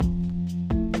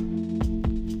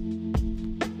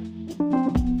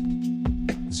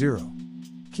0.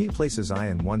 Key places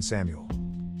in 1 Samuel.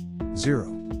 0.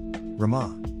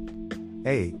 Ramah.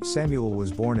 A. Samuel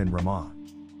was born in Ramah.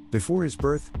 Before his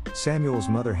birth, Samuel's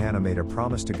mother Hannah made a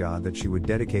promise to God that she would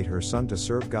dedicate her son to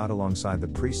serve God alongside the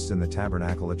priests in the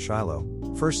tabernacle at Shiloh,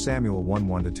 1 Samuel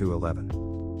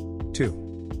 1:1-11.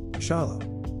 2. Shiloh.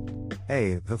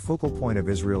 A. The focal point of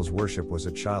Israel's worship was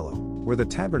at Shiloh, where the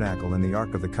tabernacle and the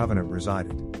Ark of the Covenant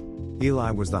resided.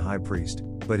 Eli was the high priest,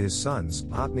 but his sons,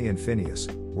 Hophni and Phinehas,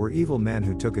 were evil men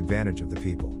who took advantage of the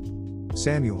people.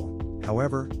 Samuel,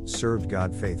 however, served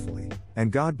God faithfully, and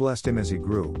God blessed him as he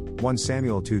grew, 1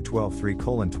 Samuel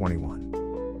 2:12-3:21.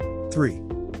 3.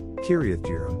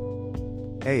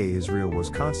 Kiriath-Jearim. A. Israel was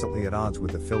constantly at odds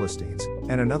with the Philistines,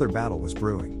 and another battle was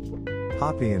brewing.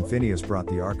 Hophni and Phinehas brought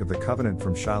the Ark of the Covenant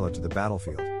from Shiloh to the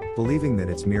battlefield, believing that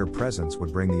its mere presence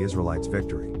would bring the Israelites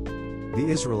victory. The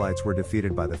Israelites were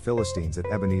defeated by the Philistines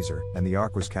at Ebenezer, and the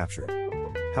Ark was captured.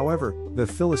 However, the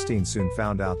Philistines soon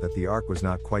found out that the Ark was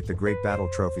not quite the great battle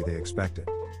trophy they expected.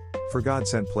 For God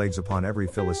sent plagues upon every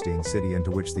Philistine city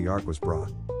into which the Ark was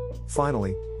brought.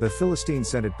 Finally, the Philistines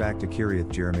sent it back to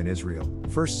Kiriath-Jearim in Israel,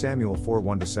 1 Samuel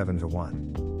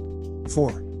 4:1-7-1.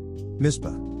 4.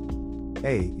 Mizpah.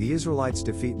 A. The Israelites'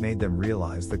 defeat made them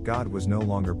realize that God was no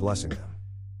longer blessing them.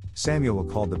 Samuel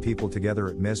called the people together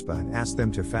at Mizpah and asked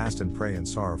them to fast and pray in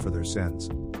sorrow for their sins.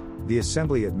 The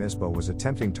assembly at Mizpah was a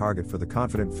tempting target for the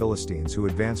confident Philistines who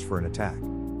advanced for an attack.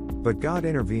 But God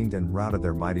intervened and routed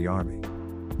their mighty army.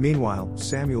 Meanwhile,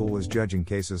 Samuel was judging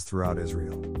cases throughout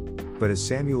Israel. But as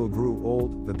Samuel grew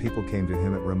old, the people came to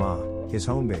him at Ramah, his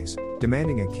home base,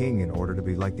 demanding a king in order to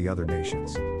be like the other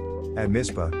nations. At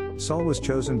Mizpah, Saul was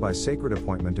chosen by sacred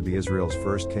appointment to be Israel's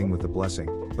first king with the blessing,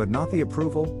 but not the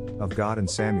approval, of God and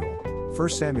Samuel, 1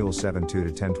 Samuel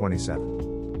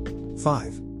 7:2-10-27.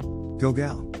 5.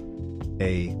 Gilgal.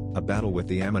 A battle with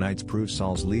the Ammonites proved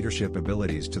Saul's leadership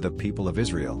abilities to the people of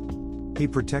Israel. He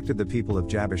protected the people of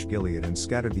Jabesh Gilead and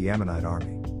scattered the Ammonite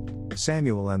army.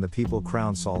 Samuel and the people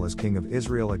crowned Saul as king of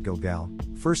Israel at Gilgal,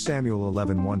 1 Samuel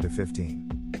 11:1-15.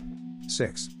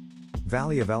 6.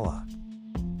 Valley of Elah.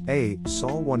 A.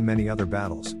 Saul won many other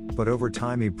battles, but over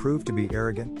time he proved to be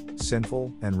arrogant,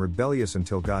 sinful, and rebellious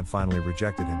until God finally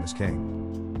rejected him as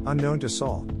king. Unknown to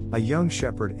Saul, a young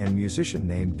shepherd and musician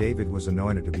named David was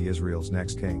anointed to be Israel's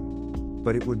next king.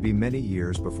 But it would be many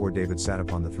years before David sat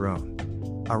upon the throne.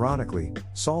 Ironically,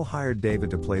 Saul hired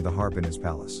David to play the harp in his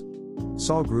palace.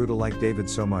 Saul grew to like David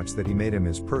so much that he made him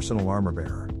his personal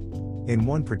armor-bearer. In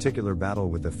one particular battle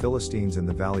with the Philistines in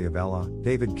the Valley of Elah,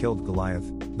 David killed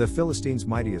Goliath, the Philistines'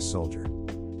 mightiest soldier.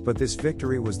 But this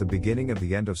victory was the beginning of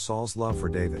the end of Saul's love for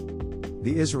David.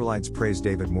 The Israelites praised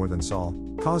David more than Saul,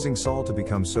 causing Saul to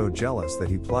become so jealous that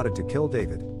he plotted to kill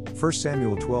David, 1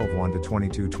 Samuel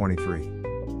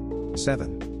 12:1-22-23.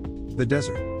 7. The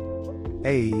desert.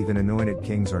 Even anointed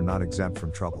kings are not exempt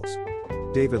from troubles.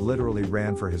 David literally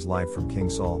ran for his life from King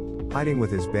Saul, hiding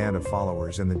with his band of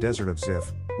followers in the desert of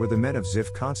Ziph, where the men of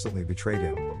Ziph constantly betrayed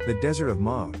him, the desert of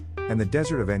Maon, and the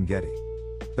desert of En-Gedi.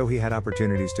 Though he had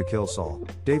opportunities to kill Saul,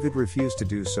 David refused to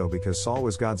do so because Saul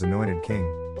was God's anointed king,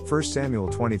 1 Samuel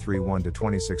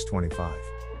 23:1-26-25.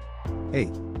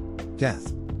 8.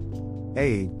 Gath.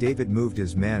 David moved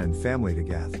his men and family to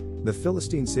Gath, the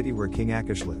Philistine city where King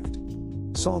Achish lived.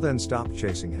 Saul then stopped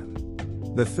chasing him.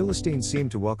 The Philistines seemed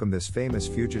to welcome this famous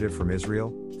fugitive from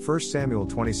Israel, 1 Samuel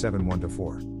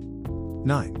 27:1-4.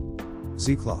 9.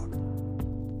 Ziklag.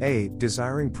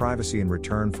 Desiring privacy in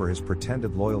return for his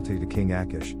pretended loyalty to King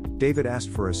Achish, David asked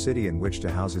for a city in which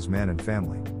to house his men and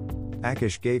family.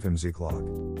 Achish gave him Ziklag.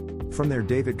 From there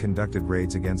David conducted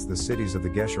raids against the cities of the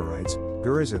Geshurites,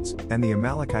 Gerizites, and the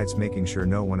Amalekites, making sure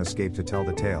no one escaped to tell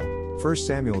the tale, 1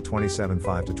 Samuel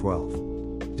 27:5-12.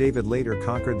 David later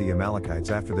conquered the Amalekites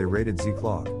after they raided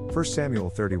Ziklag, 1 Samuel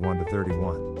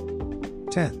 31-31.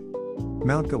 10.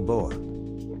 Mount Gilboa.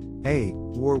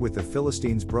 War with the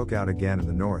Philistines broke out again in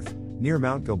the north, near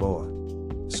Mount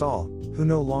Gilboa. Saul, who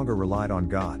no longer relied on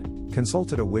God,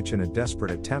 consulted a witch in a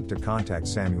desperate attempt to contact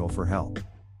Samuel for help.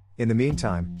 In the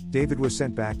meantime, David was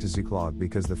sent back to Ziklag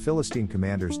because the Philistine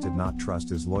commanders did not trust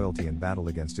his loyalty in battle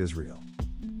against Israel.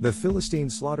 The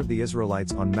Philistines slaughtered the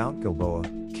Israelites on Mount Gilboa,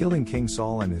 killing King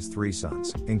Saul and his 3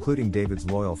 sons, including David's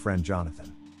loyal friend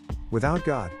Jonathan. Without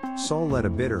God, Saul led a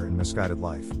bitter and misguided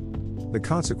life. The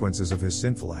consequences of his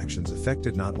sinful actions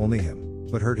affected not only him,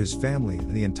 but hurt his family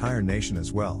and the entire nation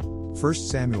as well. 1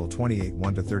 Samuel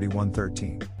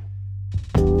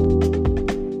 28:1-31-13.